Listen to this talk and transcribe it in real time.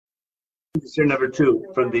Year number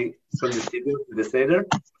 2 from the Siddur to the Seder.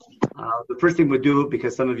 The first thing we'll do,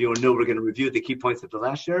 because some of you know, we're going to review the key points of the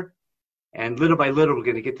last year, and little by little we're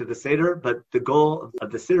going to get to the Seder. But the goal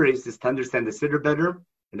of the series is to understand the Siddur better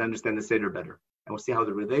and understand the Seder better, and we'll see how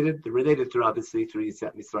they're related. They're related through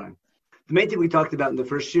Yetziat Mitzrayim. The main thing we talked about in the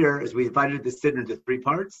first year is we divided the Siddur into 3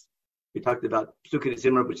 parts. We talked about Psukei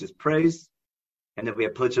Zimra, which is praise, and then we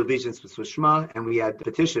had Pledge of Allegiance, which was Shema, and we had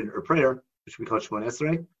petition or prayer, which we call Shemona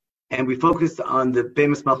Esrei. And we focused on the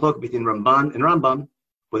famous machlok between Ramban and Rambam,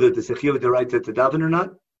 whether it's a chiyuv d'oraita to daven or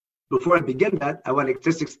not. Before I begin that, I want to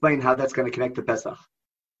just explain how that's going to connect to Pesach.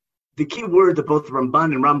 The key word that both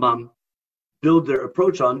Ramban and Rambam build their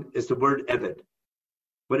approach on is the word Eved,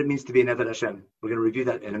 what it means to be an Eved Hashem. We're going to review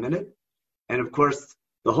that in a minute. And of course,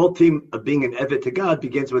 the whole theme of being an Eved to God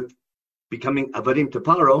begins with becoming Avadim to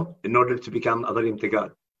Paro in order to become Avadim to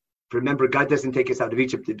God. Remember, God doesn't take us out of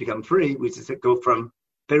Egypt to become free. We just go from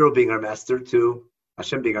Pharaoh being our master to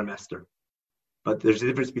Hashem being our master. But there's a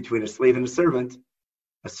difference between a slave and a servant.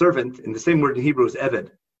 A servant, in the same word in Hebrew, is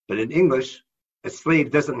Eved. But in English, a slave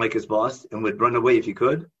doesn't like his boss and would run away if he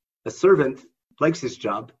could. A servant likes his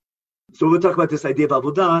job. So we'll talk about this idea of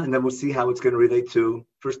Avodah, and then we'll see how it's going to relate to,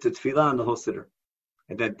 first to Tefillah and the whole Siddur,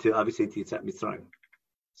 and then to, obviously, to Yetziat Mitzrayim.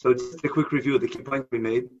 So just a quick review of the key points we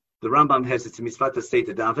made. The Rambam has it's a mitzvah to say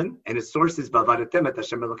to daven, and his source is Ba'avadetem et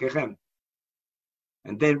Hashem Elokechem.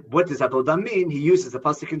 And then, what does Avodah mean? He uses the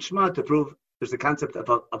pasuk in Shema to prove there's a concept of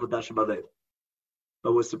Avodah Shebalev.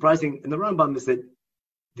 But what's surprising in the Rambam is that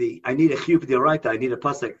I need a chiyuv d'oraita, I need a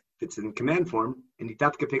pasuk that's in command form, and he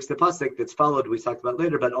dafka picks the pasuk that's followed. We talked about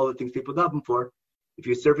later about all the things people daven for. If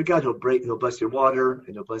you serve God, He'll bless your water,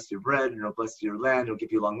 and He'll bless your bread, and He'll bless your land. He'll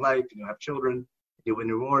give you long life, and you'll have children, and you'll win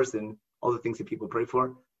your wars, and all the things that people pray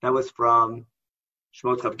for. That was from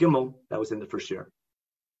Shemot Chav Gimel. That was in the first year.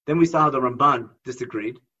 Then we saw how the Ramban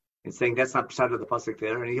disagreed in saying that's not pshat of the pasuk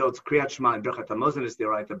there, and he holds Kriyat Shema and Birchat Hamazon is the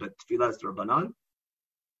oraita, but Tefillah is the Rabbanan.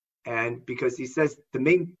 And because he says the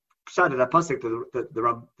main pshat of that pasuk that the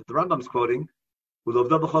Rambam is quoting,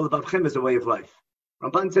 Ulovdo b'chol levavchem, is a way of life.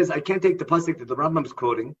 Ramban says I can't take the pasuk that the Rambam is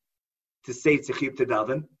quoting to say it's a chiyuv to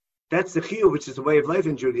daven. That's the chiyuv, which is a way of life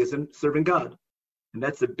in Judaism, serving God, and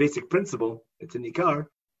that's the basic principle. It's an ikar,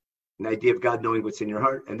 an idea of God knowing what's in your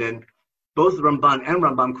heart, and then both Ramban and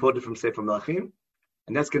Rambam quoted from Sefer Melachim,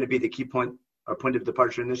 and that's going to be the key point, our point of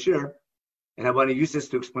departure in this year. And I want to use this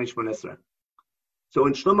to explain Shemona Esrei. So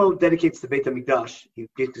when Shlomo dedicates the Beit HaMikdash, he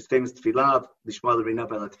gives his famous tefillah, Lishma l'Reinav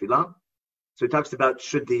ala tefillah. So he talks about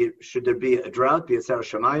should there be a drought, be a Sarah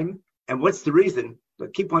Shamayim, and what's the reason? The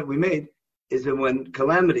key point we made is that when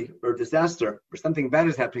calamity or disaster or something bad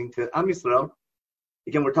is happening to Am Yisrael,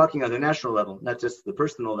 again, we're talking on the national level, not just the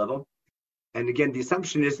personal level. And again, the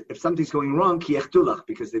assumption is if something's going wrong, kiyachtulach,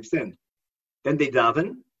 because they've sinned. Then they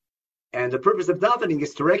daven. And the purpose of davening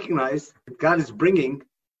is to recognize that God is bringing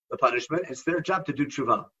the punishment. It's their job to do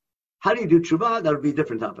tshuva. How do you do tshuva? That would be a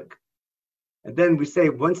different topic. And then we say,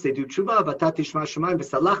 once they do tshuva,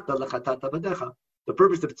 the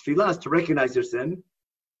purpose of tefillah is to recognize your sin.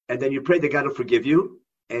 And then you pray that God will forgive you.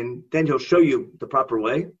 And then He'll show you the proper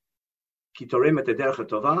way. The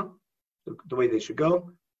way they should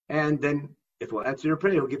go. And then if we'll answer your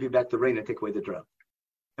prayer, He'll give you back the rain and take away the drought.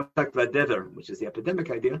 And we talked about Dever, which is the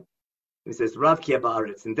epidemic idea. He says, Rav Kia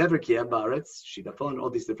Ba'aretz, and Dever Kia Ba'aretz, Shidafon,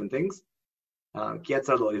 all these different things.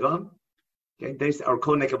 Kiyatzar Lo'iva. Okay, these are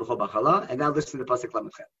Kol Neka B'chol B'chala. And now listen to the Pasuk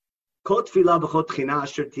Lamechet. Kol Tfilah B'chol Tchina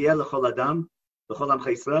Asher Tiyeh L'chol Adam B'chol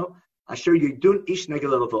Amcha Yisrael Asher Yidun Ish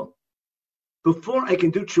Negel Elavo. Before I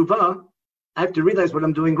can do tshuva, I have to realize what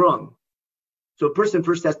I'm doing wrong. So a person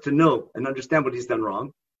first has to know and understand what he's done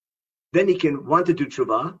wrong. Then he can want to do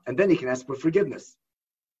tshuva, and then he can ask for forgiveness.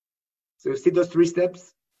 So you see those 3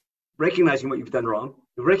 steps? Recognizing what you've done wrong,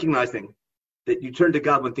 recognizing that you turn to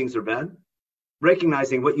God when things are bad,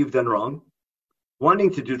 recognizing what you've done wrong,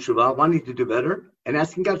 wanting to do tshuva, wanting to do better, and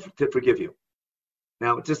asking God to forgive you.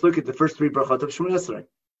 Now, just look at the first 3 brachot of Shemona Esrei.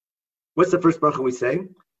 What's the first bracha we say?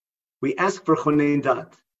 We ask for chonein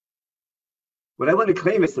dat. What I want to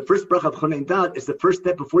claim is the first bracha of chonein dat is the first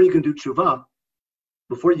step before you can do tshuva.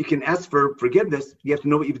 Before you can ask for forgiveness, you have to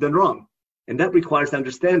know what you've done wrong. And that requires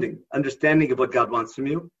understanding of what God wants from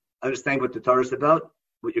you, understanding what the Torah is about,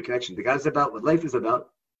 what your connection to God is about, what life is about.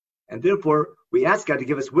 And therefore, we ask God to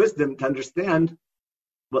give us wisdom to understand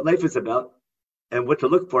what life is about and what to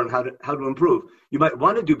look for and how to improve. You might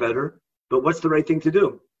want to do better, but what's the right thing to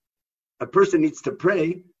do? A person needs to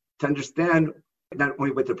pray to understand not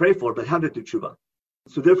only what to pray for, but how to do tshuva.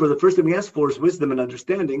 So therefore, the first thing we ask for is wisdom and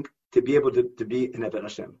understanding to be able to be an Eved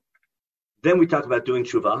Hashem. Then we talk about doing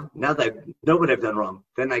tshuva. Now that I know what I've done wrong,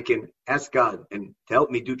 then I can ask God and to help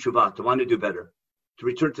me do tshuva, to want to do better, to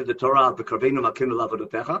return to the Torah,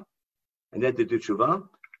 and then to do tshuva.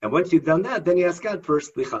 And once you've done that, then you ask God for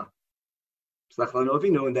slicha.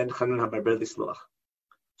 And then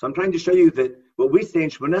so I'm trying to show you that what we say in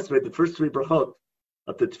Shemona Esrei, the first three brachot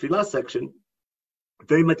of the tefillah section,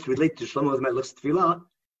 very much relate to Shlomo Melech's tefillah,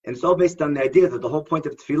 and it's all based on the idea that the whole point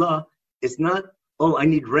of tefillah is not, oh, I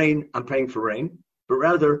need rain, I'm praying for rain, but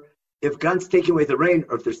rather, if God's taking away the rain,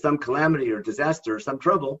 or if there's some calamity or disaster or some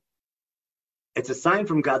trouble, it's a sign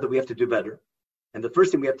from God that we have to do better. And the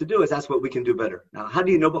first thing we have to do is ask what we can do better. Now, how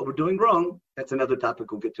do you know what we're doing wrong? That's another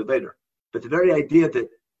topic we'll get to later. But the very idea that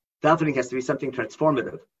davening has to be something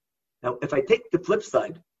transformative. Now, if I take the flip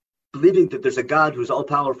side, believing that there's a God who's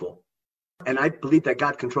all-powerful, and I believe that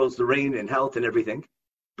God controls the rain and health and everything,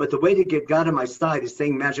 but the way to get God on my side is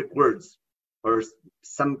saying magic words, or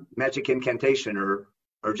some magic incantation, or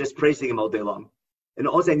just praising him all day long. And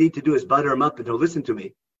all I need to do is butter him up and he'll listen to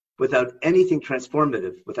me without anything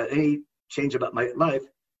transformative, without any change about my life.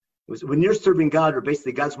 When you're serving God, or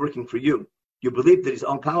basically God's working for you, you believe that he's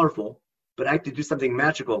all-powerful, but I have to do something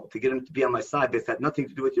magical to get him to be on my side that's had nothing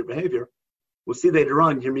to do with your behavior. We'll see later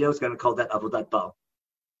on, Yirmiyahu is going to call that Avodat Baal.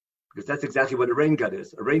 Because that's exactly what a rain god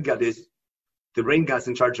is. A rain god is, the rain god's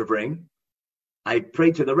in charge of rain. I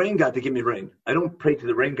pray to the rain god to give me rain. I don't pray to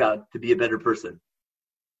the rain god to be a better person.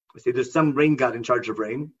 I say there's some rain god in charge of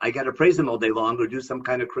rain. I got to praise him all day long or do some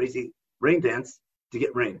kind of crazy rain dance to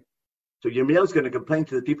get rain. So Yirmiyahu is going to complain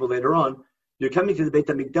to the people later on, you're coming to the Beit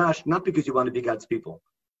HaMikdash not because you want to be God's people.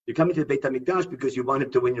 You're coming to the Beit HaMikdash because you want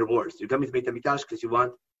him to win your wars. You're coming to the Beit HaMikdash because you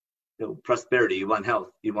want prosperity, you want health,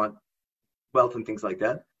 you want wealth and things like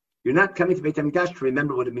that. You're not coming to Beit HaMikdash to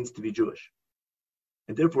remember what it means to be Jewish.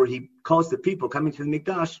 And therefore, he calls the people coming to the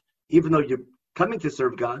Mikdash, even though you're coming to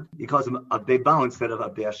serve God, he calls them Abdei Baal instead of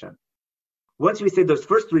Abdei Hashem. Once we say those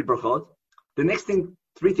first three brachot, the next thing,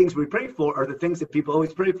 three things we pray for are the things that people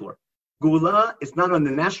always pray for. Gula is not on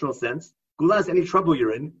the national sense. Gula is any trouble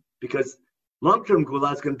you're in, because long-term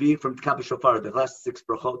Gula is going to be from Kabbalah Shofar. The last six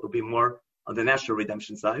brachot will be more on the national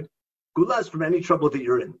redemption side. Gula is from any trouble that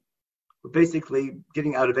you're in. But basically,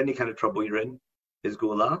 getting out of any kind of trouble you're in is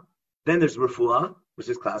Gula. Then there's Refuah, which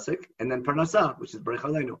is classic, and then Parnasah, which is Berech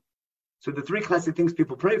Aleinu. So the three classic things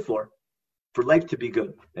people pray for life to be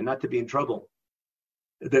good and not to be in trouble.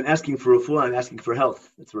 Then asking for Refuah and asking for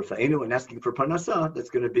health, that's Rafa'enu, and asking for Parnasah,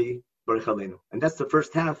 that's going to be Berech Aleinu. And that's the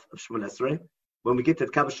first half of Shemona Esrei. When we get to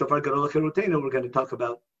Kabbalah Shofar Gadol Cherutenu, we're going to talk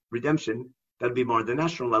about redemption. That'll be more on the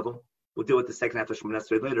national level. We'll deal with the second half of Shemona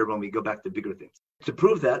Esrei later when we go back to bigger things. To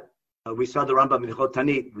prove that, we saw the Rambam in Hilchot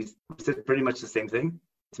Tanit. We said pretty much the same thing.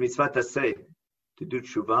 It's mitzvah taseh, to do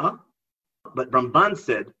tshuva. But Ramban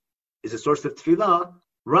said is a source of tefillah.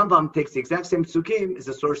 Rambam takes the exact same psukim as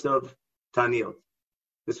a source of taniyot.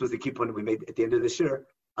 This was the key point we made at the end of this year.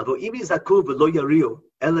 When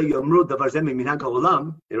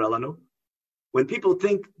people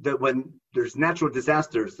think that when there's natural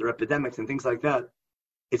disasters or epidemics and things like that,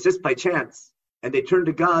 it's just by chance, and they turn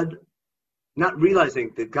to God, not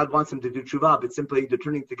realizing that God wants them to do tshuva, but simply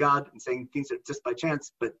turning to God and saying things are just by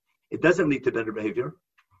chance, but it doesn't lead to better behavior.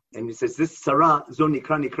 And he says, this sarah zoni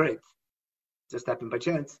krani kret. Just happened by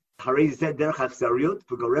chance.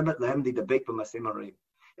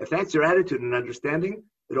 If that's your attitude and understanding,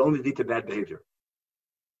 it'll only lead to bad behavior.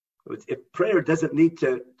 If prayer doesn't lead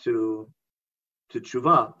to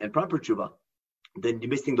tshuva and proper tshuva, then you're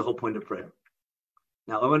missing the whole point of prayer.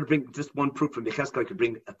 Now, I want to bring just one proof from Yechezkel. I could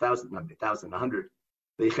bring 100.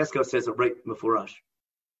 The Yechezkel says it right mefurash.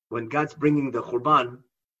 When God's bringing the Churban,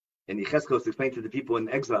 and Yechezkel is explaining to the people in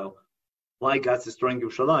exile why God's destroying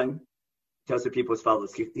Yerushalayim, he tells the people as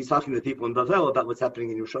follows. He's talking to the people in Bavel about what's happening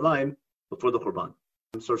in Yerushalayim before the Churban.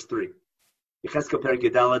 Source 3. Yechezkel Perek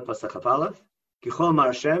Yedalet Pasach Aleph. Kichol Amar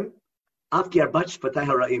Hashem, Av ki arbat shpatai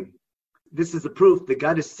hara'im. This is the proof that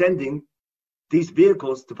God is sending these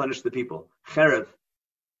vehicles to punish the people. Cherev,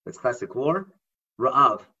 that's classic war.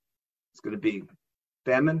 Ra'av, it's going to be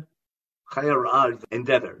famine. Chaya Ra'av, and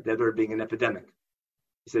Dever being an epidemic.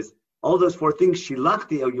 He says, all those four things,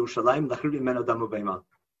 Shilachti el Yerushalayim lachriv imenu damu be'ima.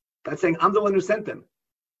 God's saying, I'm the one who sent them.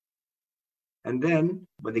 And then,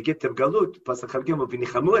 when they get to Galut, Pasach Gimel,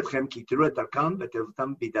 v'nichamu etchem, ki tiru et darkam,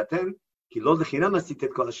 v'tevutam bidatem, ki lo lechinam asit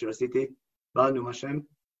et kol asher asiti, ba'anu Hashem.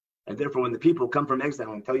 And therefore, when the people come from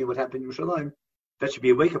exile and tell you what happened in Yerushalayim, that should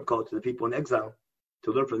be a wake-up call to the people in exile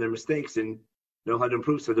to learn from their mistakes and know how to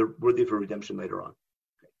improve so they're worthy for redemption later on.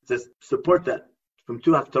 It says, support that from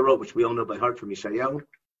two Haftarot, which we all know by heart from Yeshayahu.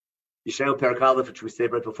 Yeshayahu Perek Aleph, which we say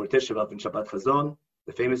right before Tisha B'Av and Shabbat Chazon.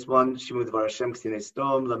 The famous one, Shimu Dvar Hashem K'sinei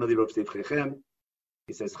Stom, Lameli Rov Seif Chechem.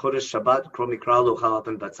 He says, Chodesh Shabbat, Krom Mikra Lo Chal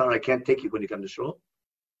Apen Batzar. I can't take you when you come to shul.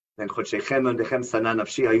 Then Chodshechem and Dechem Sana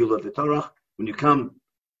Nafshi Ayulo V'Torach. When you come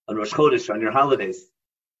on Rosh Chodesh, on your holidays,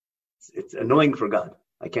 it's annoying for God.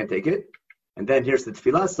 I can't take it. And then here's the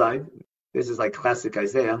tefillah side. This is like classic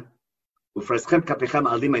Isaiah. Ufreschem kapechem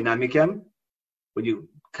alim einam mikem. When you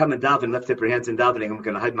come and daven, lift up your hands in davening, I'm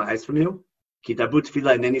going to hide my eyes from you. Ki tabu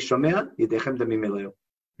tefillah ineni shomea, yedechem damim eleu.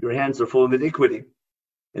 Your hands are full of iniquity.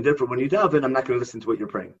 And therefore, when you daven, I'm not going to listen to what you're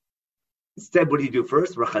praying. Instead, what do you do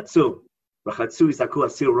first? Rachatzu. Rachatzu isaku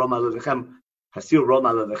hasir rom alavechem. Hasir rom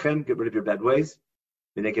alavechem. Get rid of your bad ways.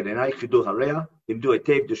 V'neged enai chidu hareya. Imdu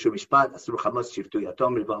etev dushu mishpat. Asur chamos shiftu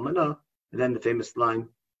yatom riva amana. And then the famous line,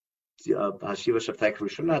 Hashiva Shavtai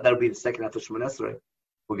Rishonah, that'll be the second half of Shemon Esrei.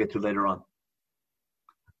 We'll get to later on.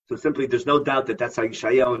 So simply, there's no doubt that that's how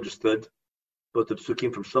Yeshayahu understood both the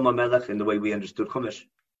Psukim from Shlomo Melech and the way we understood Chumash.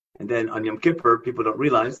 And then on Yom Kippur, people don't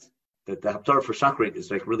realize that the Haftarah for Shachrit is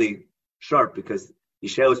like really sharp because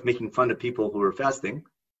Yeshayahu is making fun of people who are fasting.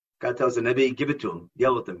 God tells the Nabi, give it to him,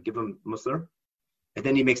 yell at them, give him Musar. And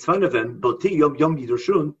then he makes fun of him, Boti Yom Yom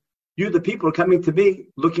Yidushun, you the people are coming to me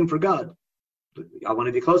looking for God. I want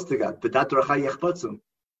to be close to God.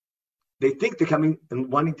 They think they're coming and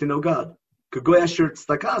wanting to know God. They're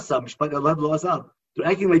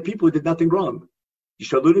acting like people who did nothing wrong.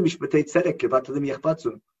 They're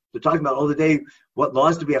talking about all the day, what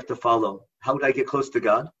laws do we have to follow? How would I get close to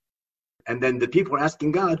God? And then the people are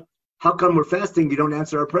asking God, how come we're fasting, you don't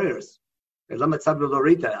answer our prayers? The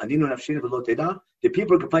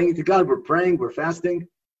people are complaining to God, we're praying, we're fasting,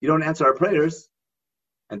 you don't answer our prayers.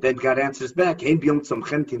 And then God answers back, you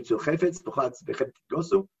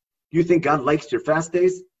think God likes your fast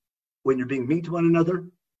days when you're being mean to one another?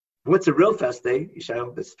 What's a real fast day?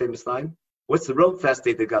 Yeshayahu, this famous line. What's the real fast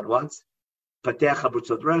day that God wants? Then,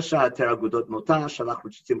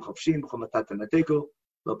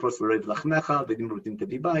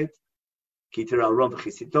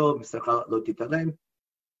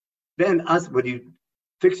 as when you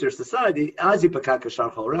fix your society,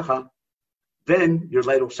 then your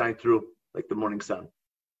light will shine through like the morning sun.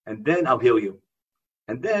 And then I'll heal you.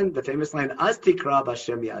 And then the famous line, Az tikra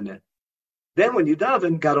b'Hashem ya'aneh. Then when you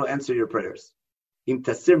daven, God will answer your prayers. Im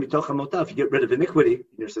tasir mitoch hamotah, if you get rid of iniquity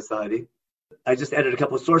in your society. I just added a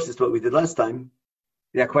couple of sources to what we did last time.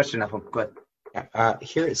 Yeah, question, Nahum. Go ahead.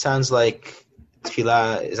 Here it sounds like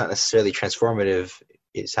tefillah is not necessarily transformative.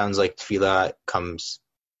 It sounds like tefillah comes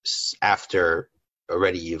after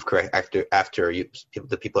already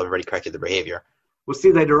the people have already corrected the behavior. We'll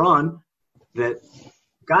see later on that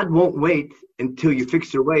God won't wait until you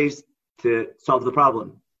fix your ways to solve the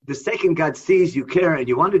problem. The second God sees you care and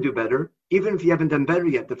you want to do better, even if you haven't done better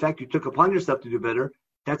yet, the fact you took upon yourself to do better,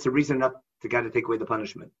 that's a reason enough to God to take away the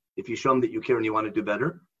punishment. If you show him that you care and you want to do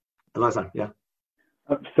better. Elazar, yeah.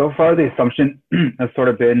 So far, the assumption has sort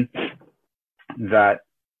of been that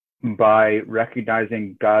by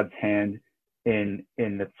recognizing God's hand in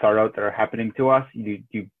the tzarot that are happening to us, you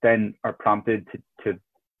then are prompted to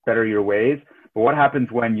better your ways. But what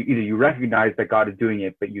happens when you recognize that God is doing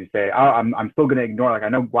it, but you say, I'm still going to ignore it. Like, I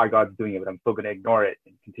know why God's doing it, but I'm still going to ignore it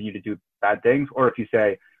and continue to do bad things. Or if you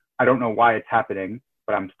say, I don't know why it's happening,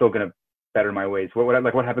 but I'm still going to better my ways.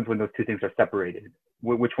 What happens when those two things are separated?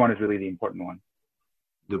 Which one is really the important one?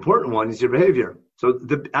 The important one is your behavior. So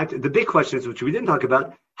the big question is, which we didn't talk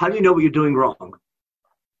about, how do you know what you're doing wrong?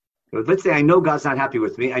 Let's say I know God's not happy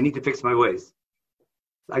with me. I need to fix my ways.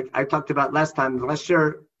 I talked about last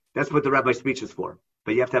year, that's what the rabbi's speech is for.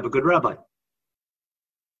 But you have to have a good rabbi.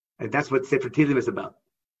 And that's what Sefer Tehillim is about.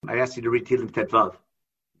 I asked you to read Tehillim Tet Vav,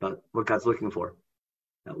 about what God's looking for.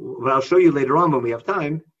 Now, what I'll show you later on when we have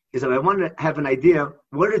time is that I want to have an idea,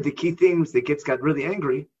 what are the key things that gets God really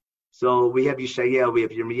angry? So we have Yeshayahu, we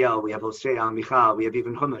have Yirmiyahu, we have Hosea, Micha, we have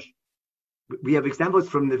even Chumash. We have examples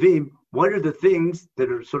from Nevi'im. What are the things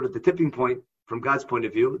that are sort of the tipping point from God's point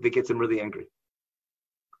of view that gets him really angry?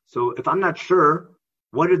 So if I'm not sure,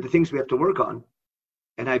 what are the things we have to work on?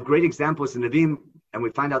 And I have great examples in Nevi'im, and we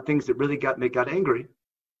find out things that really make God angry,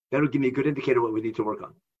 that'll give me a good indicator what we need to work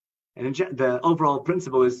on. And the overall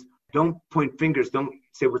principle is, don't point fingers, don't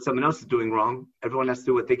say what someone else is doing wrong. Everyone has to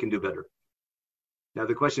do what they can do better. Now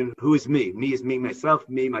the question, who is me? Me is me, myself,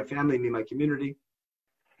 me, my family, me, my community.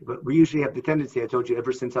 But we usually have the tendency, I told you,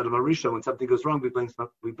 ever since Adam Arisha, when something goes wrong,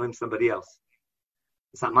 we blame somebody else.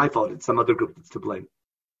 It's not my fault, it's some other group that's to blame.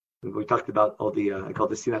 We talked about all the, I call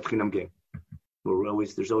the Sinat Chinam game, where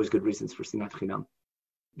there's always good reasons for Sinat Chinam.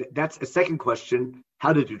 That's a second question,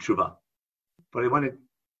 how to do tshuva. But I want to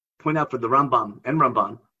point out for the Rambam and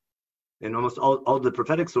Ramban, and almost all the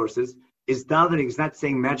prophetic sources, is davening is not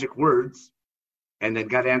saying magic words and then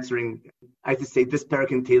God answering. I have to say this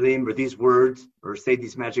parak in Tehillim or these words or say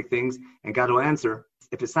these magic things and God will answer.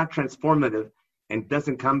 If it's not transformative and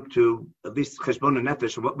doesn't come to at least cheshbon and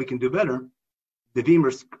nefesh or what we can do better, the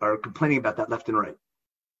Nevi'im are complaining about that left and right.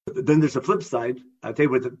 But then there's a flip side. I'll tell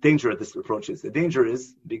you what the danger of this approach is. The danger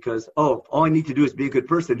is because, all I need to do is be a good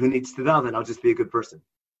person. Who needs to daven? I'll just be a good person.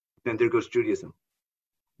 Then there goes Judaism.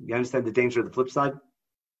 You understand the danger of the flip side?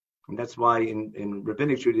 And that's why in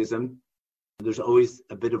rabbinic Judaism, there's always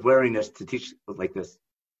a bit of wariness to teach like this.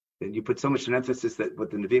 And you put so much emphasis that what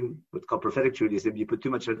the Nevi'im would call prophetic Judaism, you put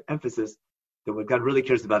too much emphasis that what God really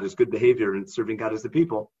cares about is good behavior and serving God as the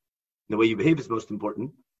people. The way you behave is most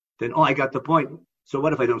important. Then, I got the point. So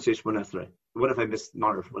what if I don't say Shemona Esrei? What if I miss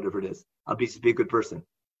Marv, whatever it is? I'll be a good person.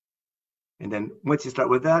 And then once you start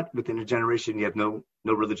with that, within a generation, you have no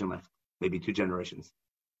religion left. Maybe 2 generations.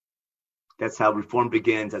 That's how Reform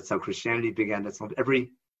begins. That's how Christianity began. That's how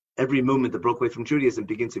every movement that broke away from Judaism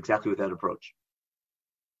begins exactly with that approach.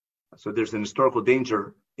 So there's an historical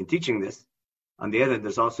danger in teaching this. On the other hand,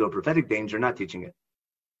 there's also a prophetic danger not teaching it.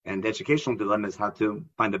 And the educational dilemma is how to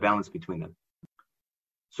find the balance between them.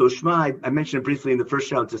 So Shema, I mentioned it briefly in the first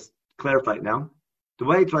show, I'll just clarify it now. The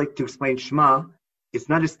way I'd like to explain Shema is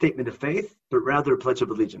not a statement of faith, but rather a pledge of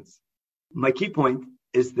allegiance. My key point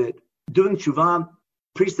is that doing tshuva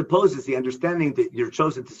presupposes the understanding that you're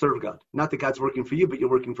chosen to serve God. Not that God's working for you, but you're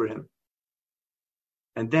working for Him.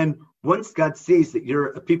 And then once God sees that you're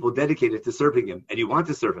a people dedicated to serving Him and you want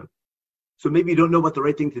to serve Him, so maybe you don't know what the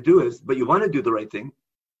right thing to do is, but you want to do the right thing.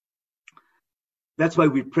 That's why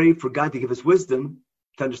we pray for God to give us wisdom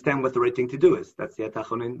to understand what the right thing to do is. That's the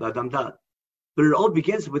Atachonin L'Adam Dat. But it all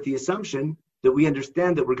begins with the assumption that we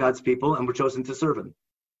understand that we're God's people and we're chosen to serve Him.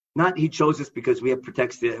 Not He chose us because we have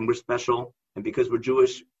protexia and we're special, and because we're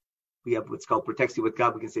Jewish, we have what's called protexia with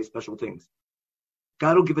God, we can say special things.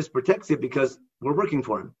 God will give us protexia because we're working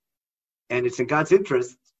for Him. And it's in God's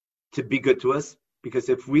interest to be good to us, because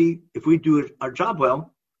if we do our job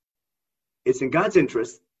well, it's in God's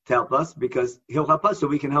interest to help us because He'll help us so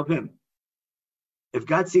we can help Him. If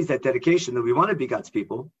God sees that dedication that we want to be God's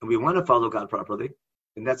people and we want to follow God properly,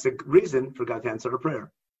 then that's a reason for God to answer our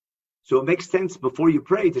prayer. So it makes sense before you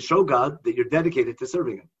pray to show God that you're dedicated to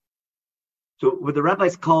serving Him. So what the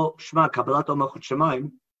rabbis call Shema, Kabbalat Malchut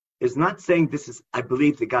Shemaim, is not saying this is, I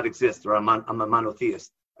believe that God exists, or I'm a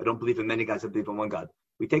monotheist. I don't believe in many gods, I believe in one God.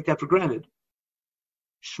 We take that for granted.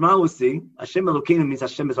 Shema will see, Hashem Elokeinu means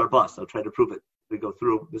Hashem is our boss. I'll try to prove it. We go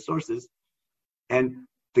through the sources. And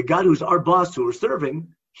the God who's our boss, who we're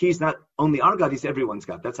serving, He's not only our God, He's everyone's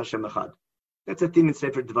God. That's Hashem Echad. That's a theme in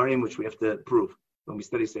Sefer Devarim, which we have to prove when we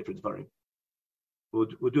study Sefer Devarim. We'll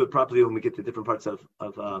do it properly when we get to different parts of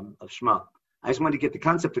Shema. I just want to get the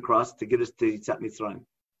concept across to get us to Yitzat Mitzrayim.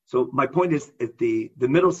 So my point is, at the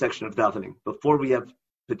middle section of davening, before we have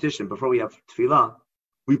petition, before we have tefillah,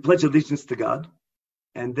 we pledge allegiance to God.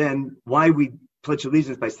 And then why we pledge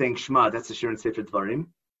allegiance by saying Shema, that's the shir in Sefer Devarim.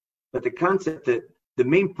 But the concept that the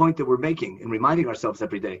main point that we're making and reminding ourselves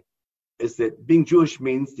every day is that being Jewish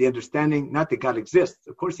means the understanding, not that God exists.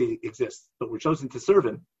 Of course He exists, but we're chosen to serve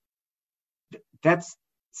Him. That's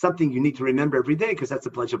something you need to remember every day because that's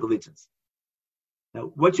a pledge of allegiance.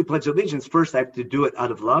 Now, once you pledge allegiance, first I have to do it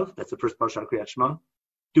out of love. That's the first Parshat Kriyat Shema.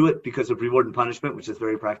 Do it because of reward and punishment, which is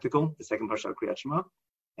very practical. The second Parshat Kriyat Shema.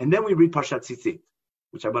 And then we read Parshat Tzitzit,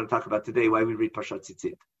 which I want to talk about today, why we read Parshat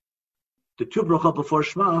Tzitzit. The 2 brachot before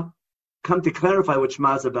Shema come to clarify what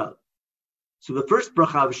Shema is about. So the first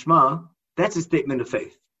bracha of Shema, that's a statement of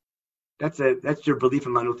faith. That's your belief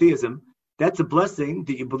in monotheism. That's a blessing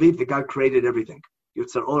that you believe that God created everything.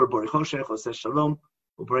 Yotzer or borei choshech, oseh shalom,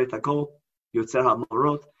 uborei takol, yotzer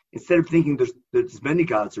ha'morot. Instead of thinking there's many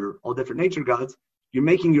gods or all different nature gods, you're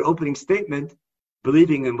making your opening statement,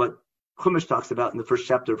 believing in what Chumash talks about in the first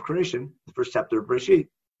chapter of creation, the first chapter of Bereshit,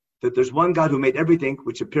 that there's one God who made everything,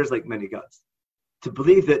 which appears like many gods. To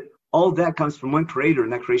believe that all that comes from one creator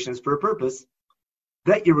and that creation is for a purpose,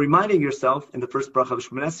 that you're reminding yourself in the first bracha of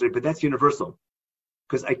Shemona Esrei, but that's universal.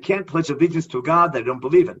 Because I can't pledge allegiance to a God that I don't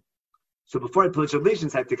believe in. So before I pledge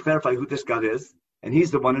allegiance, I have to clarify who this God is, and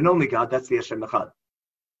He's the one and only God. That's the Hashem Echad.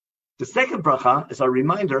 The second bracha is our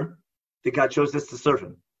reminder that God chose us to serve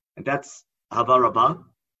Him, and that's Hava Rabbah,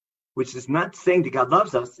 which is not saying that God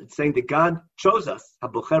loves us; it's saying that God chose us.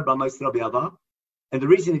 Habocher b'Amo Yisrael b'Ahava, and the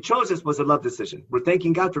reason He chose us was a love decision. We're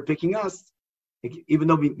thanking God for picking us, even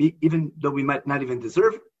though we might not even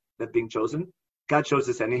deserve that being chosen. God chose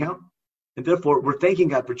us anyhow. And therefore, we're thanking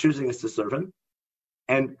God for choosing us to serve Him.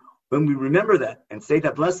 And when we remember that and say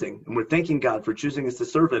that blessing, and we're thanking God for choosing us to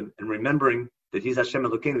serve Him and remembering that He's Hashem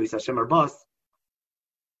Elokeinu, He's Hashem our boss,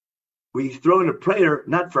 we throw in a prayer,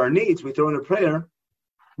 not for our needs, we throw in a prayer,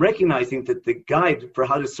 recognizing that the guide for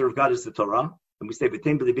how to serve God is the Torah. And we say,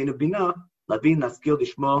 "V'tein b'libinu bina, lavin naskil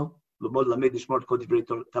lishmo, l'mod lamed lishmor kol divrei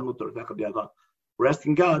Talmud Toratecha b'yava." We're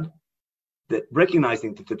asking God that,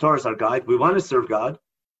 recognizing that the Torah is our guide, we want to serve God,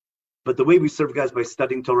 but the way we serve God is by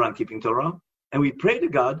studying Torah and keeping Torah. And we pray to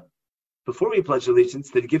God before we pledge allegiance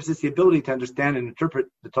that He gives us the ability to understand and interpret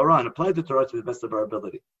the Torah and apply the Torah to the best of our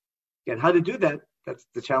ability. And how to do that, that's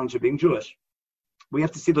the challenge of being Jewish. We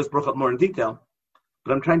have to see those brachot more in detail,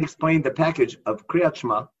 but I'm trying to explain the package of Kriyat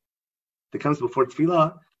Shema that comes before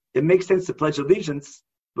Tefillah. It makes sense to pledge allegiance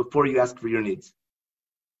before you ask for your needs.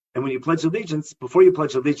 And when you pledge allegiance, before you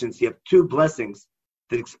pledge allegiance, you have two blessings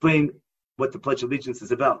that explain what the pledge allegiance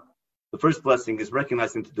is about. The first blessing is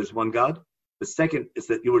recognizing that there's one God. The second is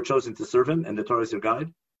that you were chosen to serve Him and the Torah is your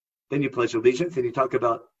guide. Then you pledge allegiance and you talk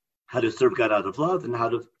about how to serve God out of love and how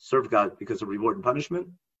to serve God because of reward and punishment.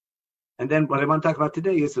 And then what I want to talk about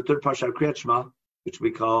today is the third parsha of Kriyat Shema, which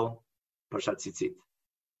we call Parshat Tzitzit.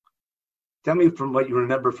 Tell me from what you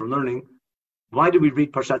remember from learning, why do we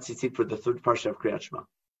read Parshat Tzitzit for the third parsha of Kriyat Shema?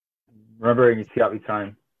 Remembering Yetziat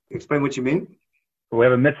Mitzrayim. Explain what you mean. We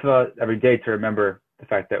have a mitzvah every day to remember the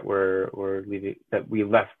fact that we're leaving, that we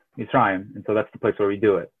left Mitzrayim, and so that's the place where we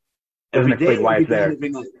do it. Doesn't explain why it's there.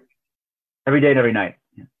 Every day and every night.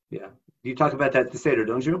 Yeah. You talk about that at the Seder,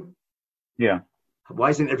 don't you? Yeah. Why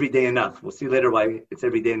isn't every day enough? We'll see later why it's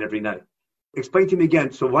every day and every night. Explain to me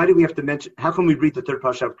again. So why do we have to mention, how can we read the third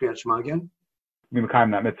parsha of Kriyat Shema again? We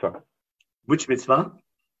mekayim that mitzvah. Which mitzvah?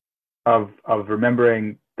 Of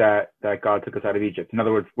remembering that God took us out of Egypt. In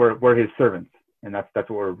other words, we're His servants, and that's what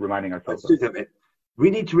we're reminding ourselves of. We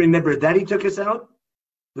need to remember that He took us out,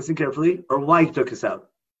 listen carefully, or why He took us out.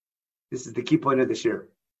 This is the key point of this year.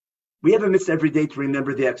 We have a mitzvah every day to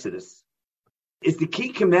remember the Exodus. Is the key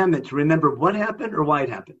commandment to remember what happened or why it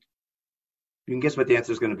happened? You can guess what the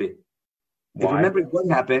answer is going to be. Why? If remembering what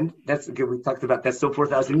happened, that's okay, we talked about that's still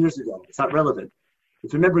 4,000 years ago. It's not relevant.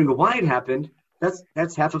 If remembering why it happened,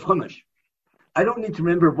 that's half of Chumash. I don't need to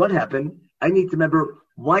remember what happened. I need to remember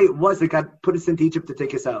why it was that God put us into Egypt to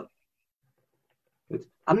take us out.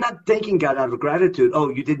 I'm not thanking God out of gratitude. Oh,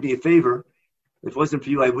 you did me a favor. If it wasn't for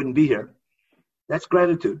you, I wouldn't be here. That's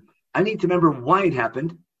gratitude. I need to remember why it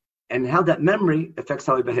happened and how that memory affects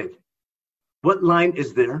how I behave. What line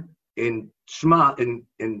is there in Shema, in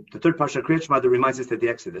the third parsha of Kriyat Shema, that reminds us of the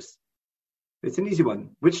Exodus? It's an easy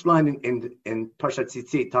one. Which line in Parshat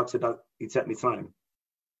Tzitzit talks about Yetziat Mitzrayim?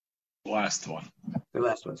 The last one. The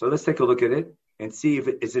last one. So let's take a look at it and see if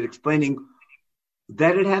is it explaining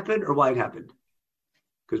that it happened or why it happened.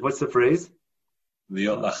 Because what's the phrase?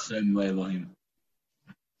 V'yolachem le'Elohim.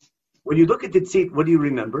 When you look at the tzit, what do you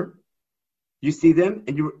remember? You see them,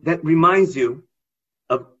 and that reminds you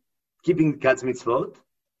of keeping God's mitzvot.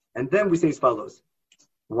 And then we say as follows: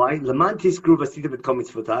 why? Laman tiskru v'asitem et kol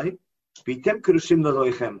mitzvotai, v'yitem kerushim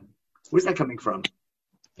la'loichem. Where's that coming from?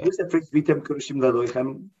 Where's that phrase? V'yitem kerushim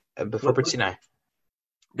la'loichem. Before Brit Sinai.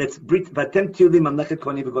 That's Brit v'atem tiuli mamlechet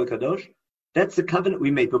kohani v'goy kadosh. That's the covenant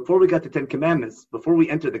we made before we got the 10 Commandments. Before we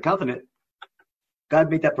entered the covenant, God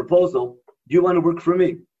made that proposal. Do you want to work for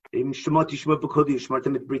me? And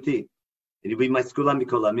you'll be my skulam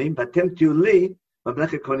mikol amim. V'atem tiuli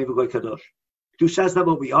mamlechet kohani v'goy kadosh. Kedusha is not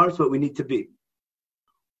what we are; it's what we need to be.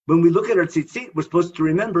 When we look at our tzitzit, we're supposed to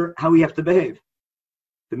remember how we have to behave,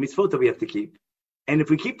 the mitzvot that we have to keep. And if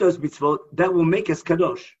we keep those mitzvot, that will make us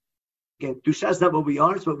kadosh. Again, Kedusha is not what we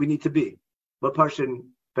are; it's what we need to be. What parsha in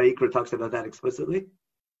Vayikra talks about that explicitly?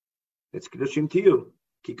 It's kedushim to you,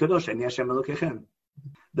 ki kadosh ani Hashem Elokechem.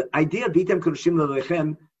 The idea of bitem kedushim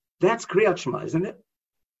leLoichem, that's Kriyat Shema, isn't it?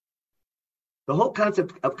 The whole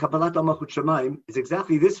concept of Kabbalat Malchut Shemaim is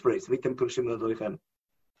exactly this phrase, Vitem Kerushim Le'Elohim.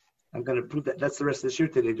 I'm going to prove that. That's the rest of the shir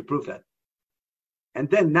today to prove that. And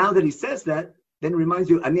then, now that he says that, then reminds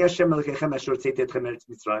you, Ani Hashem Elokechem Asher Tzeitti Etchem Eretz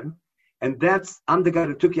Mitzrayim. And that's, I'm the God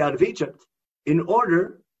who took you out of Egypt in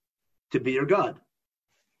order to be your God.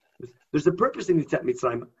 There's a purpose in Yetziat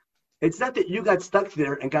Mitzrayim. It's not that you got stuck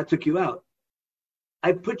there and God took you out.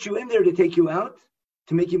 I put you in there to take you out,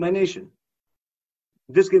 to make you my nation.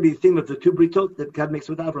 This is going to be the theme of the two britot that God makes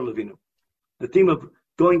with Avraham Avinu. The theme of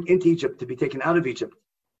going into Egypt to be taken out of Egypt,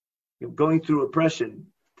 going through oppression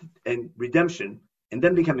and redemption, and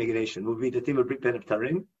then becoming a nation will be the theme of Brit Ben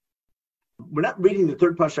Tarim. We're not reading the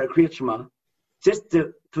third parsha of Kriyat Shema just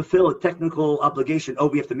to fulfill a technical obligation. Oh,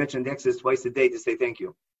 we have to mention the Exodus twice a day to say thank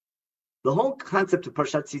you. The whole concept of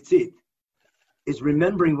Parshat Tzitzit is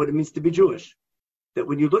remembering what it means to be Jewish. That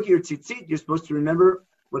when you look at your tzitzit, you're supposed to remember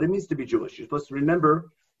what it means to be Jewish. You're supposed to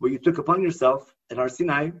remember what you took upon yourself at Har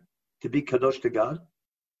Sinai to be kadosh to God.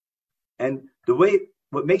 And the way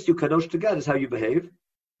what makes you kadosh to God is how you behave.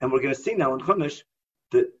 And we're going to see now in Chumash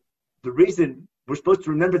that the reason we're supposed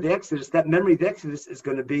to remember the Exodus, that memory of the Exodus is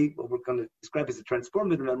going to be what we're going to describe as a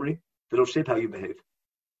transformative memory that'll shape how you behave.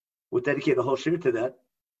 We'll dedicate the whole shir to that.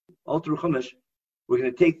 All through Chumash, we're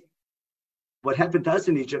going to take what happened to us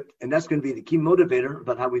in Egypt, and that's going to be the key motivator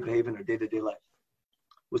about how we behave in our day-to-day life.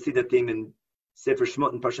 We'll see that theme in Sefer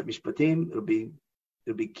Shemot and Parshat Mishpatim. It'll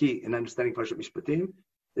be key in understanding Parshat Mishpatim.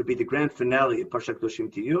 It'll be the grand finale of Parshat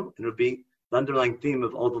Kedoshim Tiyu, and it'll be the underlying theme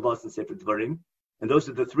of all the laws in Sefer Dvarim. And those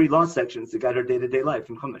are the three law sections that guide our day-to-day life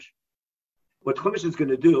in Chumash. What Chumash is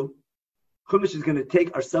going to do, Chumash is going to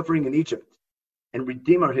take our suffering in Egypt and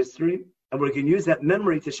redeem our history, and we're going to use that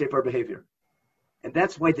memory to shape our behavior. And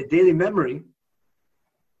that's why the daily memory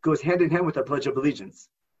goes hand in hand with our Pledge of Allegiance.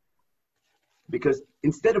 Because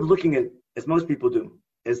instead of looking at, as most people do,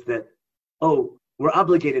 is that, we're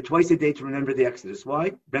obligated twice a day to remember the Exodus.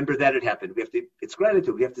 Why? Remember that it happened. It's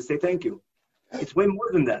gratitude. We have to say thank you. It's way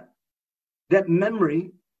more than that. That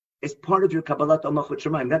memory is part of your Kabbalat Al Malchut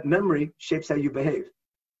Shemaim. That memory shapes how you behave.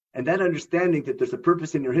 And that understanding that there's a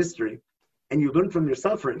purpose in your history, and you learn from your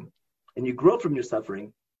suffering, and you grow from your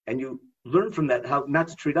suffering, and you learn from that how not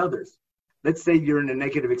to treat others. Let's say you're in a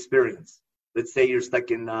negative experience. Let's say you're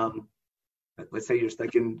stuck in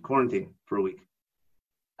quarantine for a week.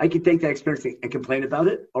 I can take that experience and complain about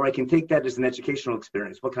it, or I can take that as an educational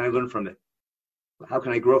experience. What can I learn from it? How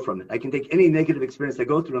can I grow from it? I can take any negative experience I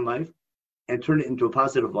go through in life and turn it into a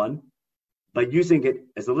positive one by using it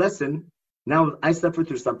as a lesson. Now I suffered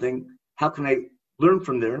through something. How can I learn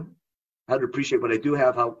from there? How to appreciate what I do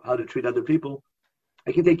have, how to treat other people.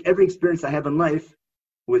 I can take every experience I have in life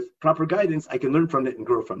with proper guidance. I can learn from it and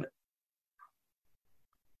grow from it.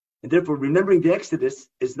 And therefore, remembering the Exodus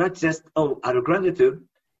is not just, out of gratitude.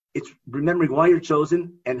 It's remembering why you're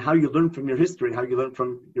chosen and how you learn from your history and how you learn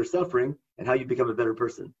from your suffering and how you become a better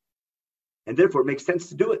person. And therefore, it makes sense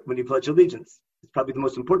to do it when you pledge allegiance. It's probably the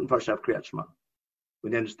most important parsha of Kriyat Shema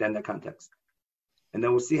when you understand that context. And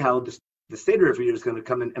then we'll see how the Seder every year is going to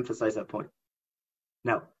come and emphasize that point.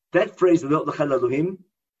 Now, that phrase, Le'ot L'chel Elohim,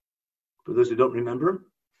 for those who don't remember,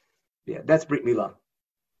 that's Brit Milah.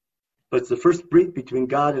 But it's the first Brit between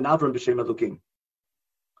God and Avram B'Shem Elokim.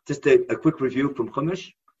 Just a quick review from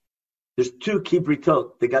Chumash. There's two key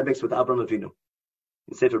Britot that God makes with Avram Avinu.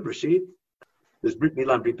 In Sefer Bereshit, there's Brit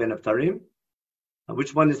Milah and Brit Ben Avtarim.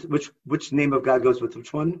 Which one is which name of God goes with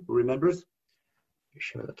which one? Who remembers?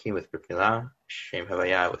 Shem Elokim with Brit Milah, Shem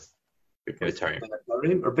Havaya with Brit Ben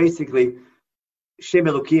Avtarim. Or basically, Shem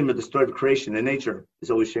Elokim, or the story of creation and nature,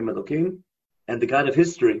 is always Shem Elokim. And the God of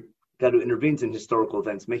history, God who intervenes in historical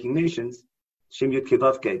events, making nations, Shem Yud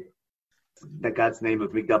Kevavke, that God's name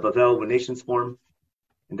of Migdal Bavel, when nations form.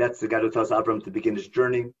 And that's the God who tells Avram to begin his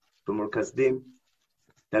journey from Ur Kasdim.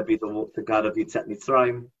 That'd be the God of Yitzhak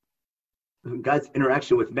Mitzrayim. God's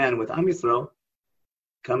interaction with man, with Am Yisrael,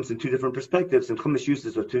 comes in two different perspectives, and Chumash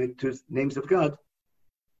uses those two names of God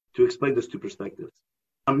to explain those two perspectives.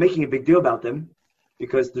 I'm making a big deal about them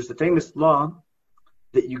because there's a famous law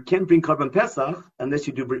that you can't bring Korban Pesach unless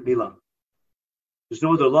you do Brit Milah. There's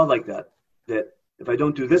no other law like that if I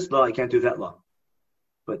don't do this law, I can't do that law.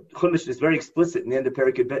 But Chumash is very explicit in the end of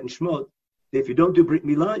Perek Bet and Shmot that if you don't do Brit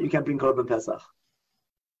Milah, you can't bring Korban Pesach.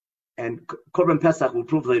 And Korban Pesach will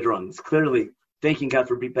prove later on. It's clearly thanking God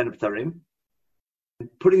for Brit Ben Avtarim.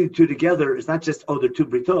 Putting the two together is not just, they're two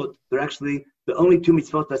Britot. They're actually the only two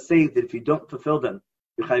mitzvot that say that if you don't fulfill them,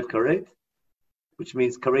 you chayiv karet, which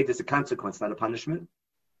means karet is a consequence, not a punishment,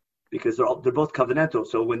 because they're both covenantal.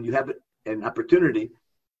 So when you have an opportunity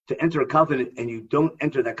to enter a covenant and you don't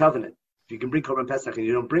enter that covenant, if you can bring Korban Pesach and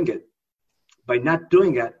you don't bring it, by not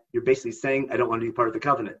doing that, you're basically saying, I don't want to be part of the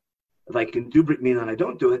covenant. If I can do Brit Milah and I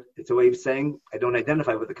don't do it, it's a way of saying, I don't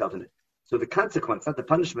identify with the covenant. So the consequence, not the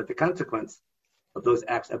punishment, the consequence of those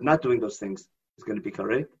acts of not doing those things is going to be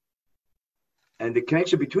karet. And the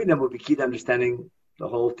connection between them will be key to understanding the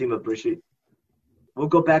whole theme of Bereshit. We'll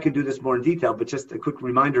go back and do this more in detail, but just a quick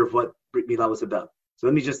reminder of what Brit Milah was about. So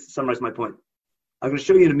let me just summarize my point. I'm going to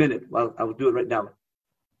show you in a minute. Well, I will do it right now.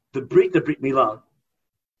 The Brit Milah,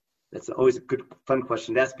 that's always a good, fun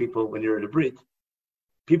question to ask people when you're at a Brit.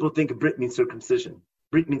 People think a Brit means circumcision.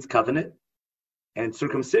 Brit means covenant, and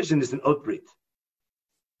circumcision is an oath Brit.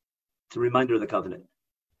 It's a reminder of the covenant.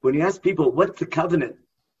 When you ask people, what's the covenant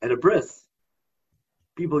at a bris?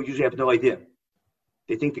 People usually have no idea.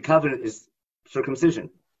 They think the covenant is circumcision.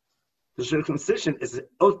 The circumcision is an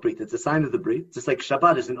oath brit. It's a sign of the brit. Just like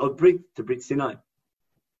Shabbat is an oath brit to Brit Sinai.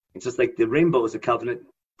 It's just like the rainbow is a covenant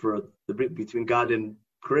for the brit between God and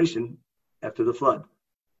creation after the flood.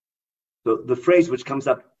 So the phrase which comes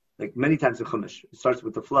up like many times in Chumash, it starts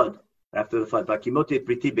with the flood. after the flood.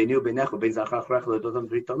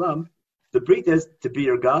 The brit is to be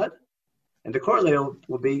your God, and the corollary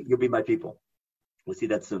will be you'll be my people. We'll see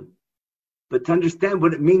that soon. But to understand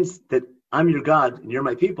what it means that I'm your God and you're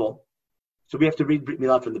my people, so we have to read Brit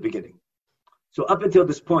Milah from the beginning. So up until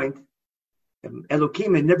this point,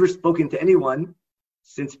 Elohim had never spoken to anyone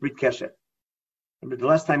since Brit Keshet. Remember the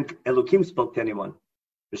last time Elohim spoke to anyone,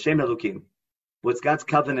 B'Shem Elohim, was God's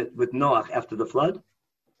covenant with Noach after the flood.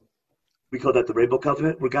 We call that the Rainbow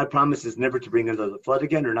Covenant, where God promises never to bring another flood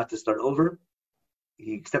again or not to start over.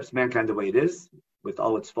 He accepts mankind the way it is, with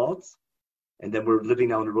all its faults. And then we're living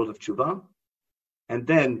now in the world of Tshuva. And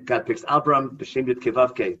then God picks Abram, B'Shem Yud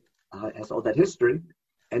Kevavke, has all that history.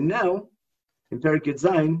 And now, in Perek Yud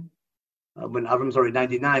Zayin, when Avram's already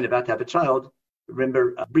 99, about to have a child,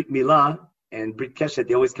 remember Brit Milah and Brit Keshet,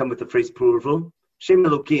 they always come with the phrase Pururvul. Shem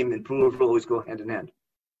Elohim and Pururvul always go hand in hand.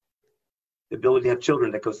 The ability to have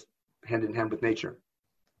children, that goes hand in hand with nature.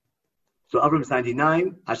 So Avram's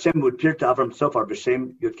 99. Hashem would appear to Avram so far,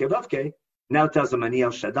 B'Shem Yud Kevavke. Now tells him Ani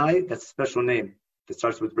El Shaddai. That's a special name that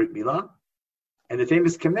starts with Brit Milah. And the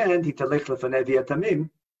famous command, Hitalech Lefanei V'Yatamim,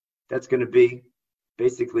 that's going to be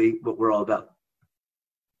basically what we're all about.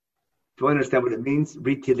 Do you understand what it means?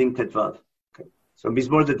 Read Tilim Tetvav. Okay. So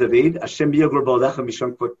Mizmor de David, Hashem Yogor Ba'olecha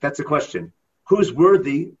Mishon Kvot. That's a question. Who's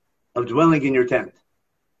worthy of dwelling in your tent?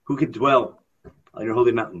 Who could dwell on your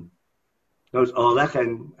holy mountain? Those Olecha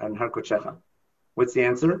and Har Kodshecha. What's the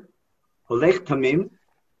answer? Holech Tamim.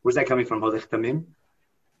 Where's that coming from? Holech Tamim.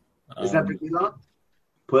 Is that Brit Milah?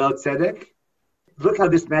 Poel Tzedek. Look how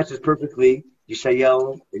this matches perfectly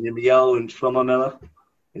Yeshayahu and Yirmiyahu and Shlomo Melech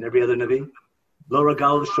and every other Navi. Lo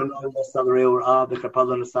ragal shono l'salarei urah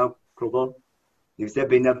b'chapalo n'sam krobo. Yivzeh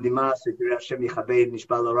beinav nima s'yireh Hashem yichabed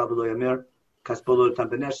nishba lo rab lo yamer kaspo lo tam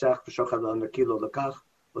beneshach v'shochad lo nakil lo lakach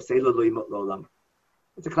v'sei lo yimot lo olam.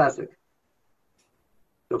 It's a classic.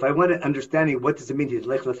 So if I want an understanding, what does it mean to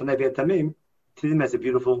lech lefanei v'yatamim? Tilim has a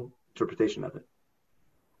beautiful interpretation of it.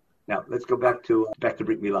 Now let's go back to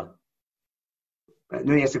Brit Milah. Let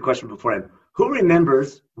me ask a question beforehand. Who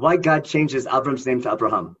remembers why God changes Avram's name to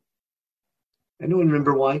Abraham? Anyone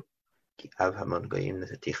remember why?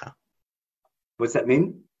 What's that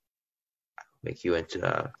mean? Make you into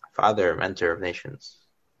a father, mentor of nations.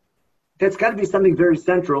 That's got to be something very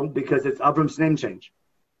central because it's Avram's name change.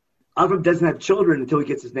 Avram doesn't have children until he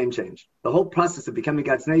gets his name changed. The whole process of becoming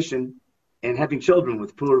God's nation and having children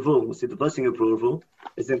with Pururvul, we'll see the blessing of Pururvul,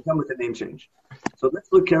 is going to come with a name change. So let's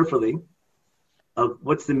look carefully of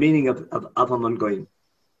what's the meaning of Avram Goyim.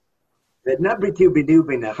 Remember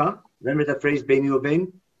that phrase, Beinu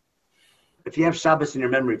Ubein? If you have Shabbos in your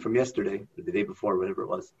memory from yesterday, or the day before, whatever it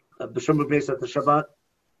was, Shabbat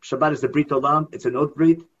is the Brit Olam, it's an oath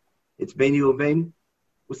Brit, it's Beinu Ubein.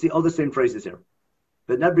 We'll see all the same phrases here.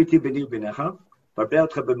 And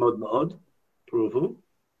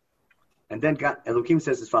then God, Elohim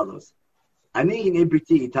says as follows,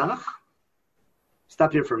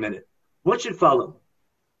 stop here for a minute. What should follow?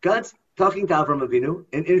 God's talking to Avram Avinu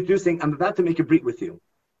and introducing, I'm about to make a brit with you.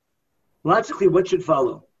 Logically, what should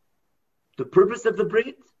follow? The purpose of the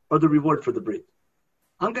brit or the reward for the brit?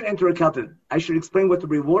 I'm going to enter a covenant. I should explain what the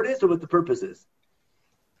reward is or what the purpose is?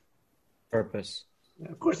 Purpose.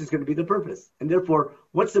 Of course, it's going to be the purpose. And therefore,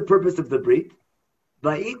 what's the purpose of the brit?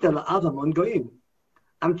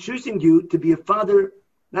 I'm choosing you to be a father,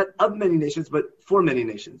 not of many nations, but for many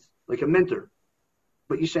nations, like a mentor.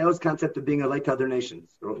 But Yeshayahu's concept of being a light to other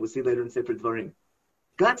nations, or we'll see later in Sefer Dvarim.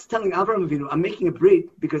 God's telling Avraham Avinu, I'm making a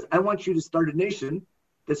brit because I want you to start a nation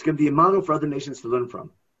that's going to be a model for other nations to learn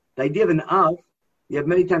from. The idea of an Av, you have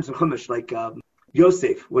many times in Chumash, like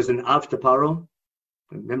Yosef was an Av to Paro.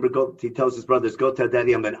 Remember, he tells his brothers, go tell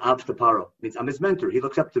daddy I'm an Av to Paro. It means I'm his mentor. He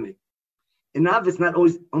looks up to me. An Av is not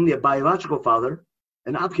always only a biological father.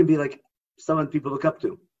 An Av can be like someone people look up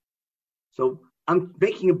to. So I'm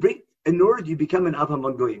making a brit in order to become an Av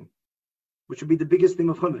Hamon Goyim, which would be the biggest thing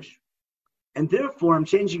of Chumash. And therefore, I'm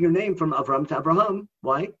changing your name from Avram to Abraham.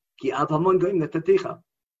 Why? Ki Av Hamon Goyim Nataticha.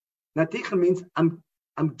 Naticha means I'm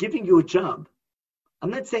giving you a job. I'm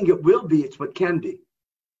not saying it will be, it's what can be.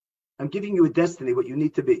 I'm giving you a destiny, what you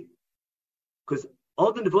need to be. Because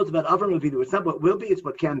all the devotes about Avram Avinu, it's not what will be, it's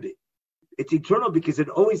what can be. It's eternal because it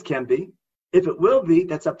always can be. If it will be,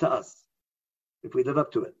 that's up to us, if we live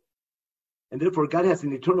up to it. And therefore, God has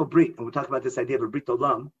an eternal brit, and we'll talk about this idea of a brit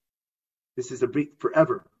olam. This is a brit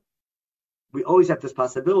forever. We always have this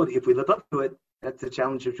possibility. If we live up to it, that's the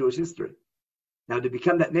challenge of Jewish history. Now, to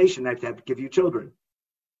become that nation, I have to give you children.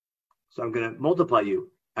 So I'm going to multiply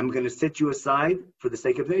you. I'm going to set you aside for the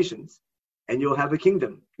sake of nations. And you'll have a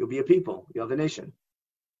kingdom. You'll be a people. You'll have a nation.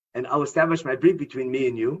 and I'll establish my brit between me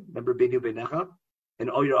and you. Remember, Beinu Beinecha, and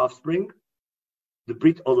all your offspring, the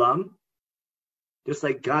Brit Olam, just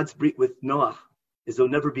like God's brit with Noach is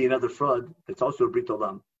there'll never be another flood. That's also a Brit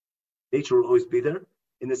Olam. Nature will always be there.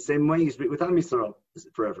 In the same way, He's brit with Am Yisrael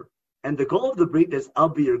forever. And the goal of the brit is, I'll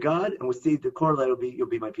be your God, and we'll see the corollary will be, you'll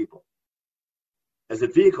be my people. As a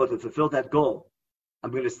vehicle to fulfill that goal,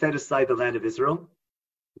 I'm going to set aside the land of Israel.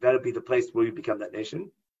 That'll be the place where you become that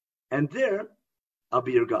nation. And there, I'll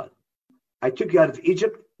be your God. I took you out of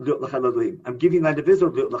Egypt, I'm giving land of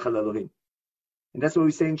Israel, and that's what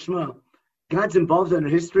we say in Shema. God's involved in our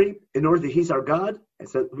history in order that He's our God, and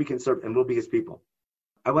so we can serve and we'll be His people.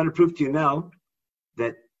 I want to prove to you now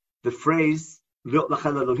that the phrase Liot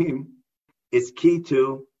Lachal Elohim is key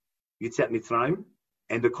to Yitzet Mitzrayim,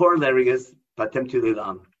 and the corollary is Vatem Tuli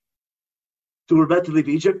L'am. So we're about to leave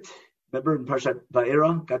Egypt. Remember in Parshat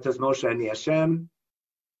Va'era, God tells Moshe, Ani Hashem,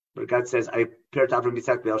 where God says, I prepared Avram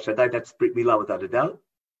Yitzhak Be'el Shaddai. That's Brit Milah without a doubt.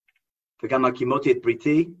 V'gam Hakimoti et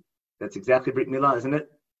Briti, that's exactly Brit Milah, isn't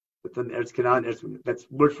it? With the Eretz Canaan, that's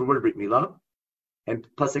word for word Brit Milah. And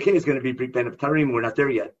Pasuk is going to be Brit Ben Abtarim. We're not there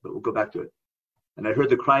yet, but we'll go back to it. And I heard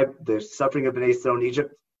the cry, the suffering of Bnei Israel in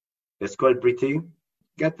Egypt. It's called Briti.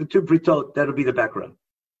 Got the two Britot, that'll be the background.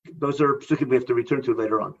 Those are psukim we have to return to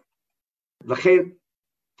later on. L'chei,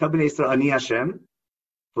 Tel Bnei Israel, Ani Hashem,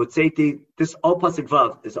 V'otzeiti, this all Pasuk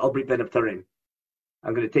Vav is all Brit Ben Abtarim.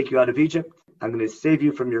 I'm going to take you out of Egypt. I'm going to save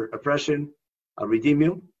you from your oppression. I'll redeem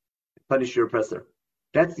you, punish your oppressor.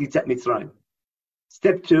 That's Yitzet Mitzrayim.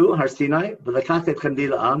 Step 2, Har Sinai, V'lekach etchem li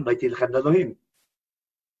la'am, v'aiti lechem Elohim.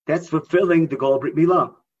 That's fulfilling the goal of Brit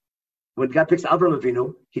Milah. When God picks Avraham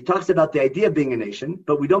Avinu, He talks about the idea of being a nation,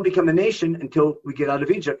 but we don't become a nation until we get out of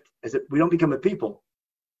Egypt. We don't become a people.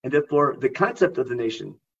 And therefore, the concept of the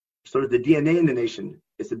nation, sort of the DNA in the nation,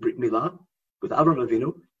 is the Brit Milah, with Avraham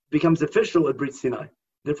Avinu, becomes official at Brit Sinai.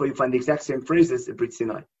 Therefore, you find the exact same phrases at Brit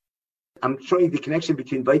Sinai. I'm showing the connection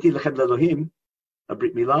between Vaiti Lechem Elohim, a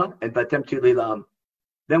Brit Milah, and Vatem Tuli L'am.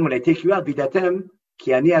 Then when I take you out, Vidatem,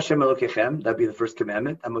 Ki Ani Hashem Elokechem, that'd be the first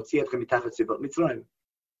commandment, Amotzi Etchem Mitachat Tzivot Mitzrayim.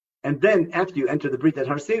 And then after you enter the Brit at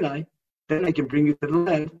Har Sinai, then I can bring you to the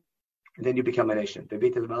land, and then you become a nation. And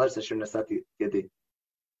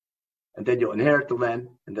then you'll inherit the land,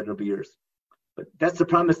 and then it'll be yours. But that's the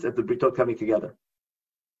promise of the Britot coming together.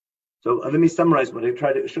 So let me summarize what I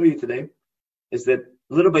try to show you today, is that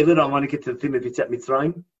little by little I want to get to the theme of Yitzet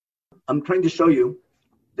Mitzrayim. I'm trying to show you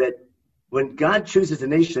that when God chooses a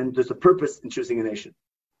nation, there's a purpose in choosing a nation.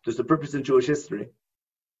 There's a purpose in Jewish history.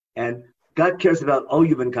 And God cares about all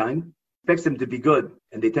humankind, expects them to be good,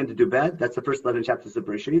 and they tend to do bad. That's the first 11 chapters of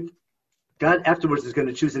Bereshit. God afterwards is going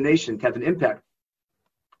to choose a nation to have an impact.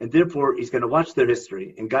 And therefore, He's going to watch their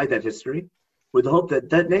history and guide that history with the hope that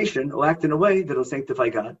that nation will act in a way that will sanctify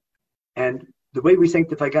God. And the way we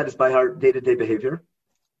sanctify God is by our day-to-day behavior.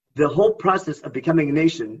 The whole process of becoming a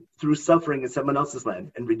nation through suffering in someone else's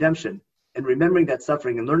land and redemption and remembering that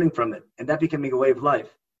suffering and learning from it, and that becoming a way of life,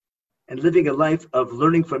 and living a life of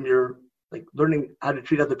learning from learning how to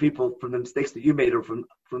treat other people from the mistakes that you made or from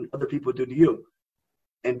other people do to you,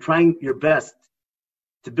 and trying your best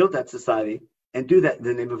to build that society and do that in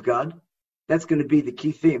the name of God. That's going to be the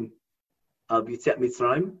key theme of Yitzet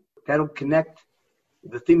Mitzrayim. That'll connect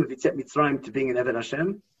the theme of Yitzet Mitzrayim to being an Eved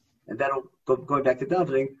Hashem, and that'll, going back to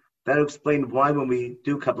davening, that'll explain why when we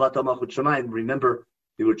do Kabbalat Malchut Shamayim, remember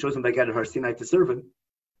we were chosen by God at Har Sinai to serve Him.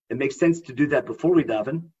 It makes sense to do that before we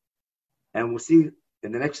daven, and we'll see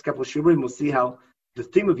in the next couple of shurim, we'll see how the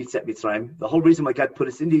theme of Yitzet Mitzrayim, the whole reason why God put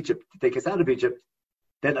us into Egypt, to take us out of Egypt,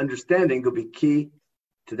 that understanding will be key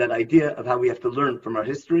to that idea of how we have to learn from our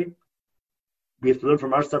history. We have to learn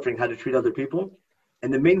from our suffering how to treat other people.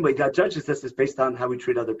 And the main way God judges us is based on how we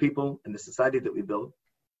treat other people and the society that we build.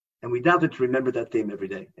 And we daven to remember that theme every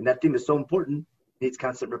day. And that theme is so important, it needs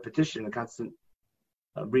constant repetition and constant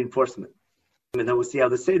reinforcement. And then we'll see how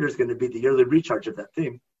the Seder is going to be the yearly recharge of that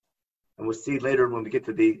theme. And we'll see later when we get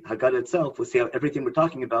to the Haggadah itself, we'll see how everything we're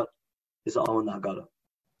talking about is all in the Haggadah.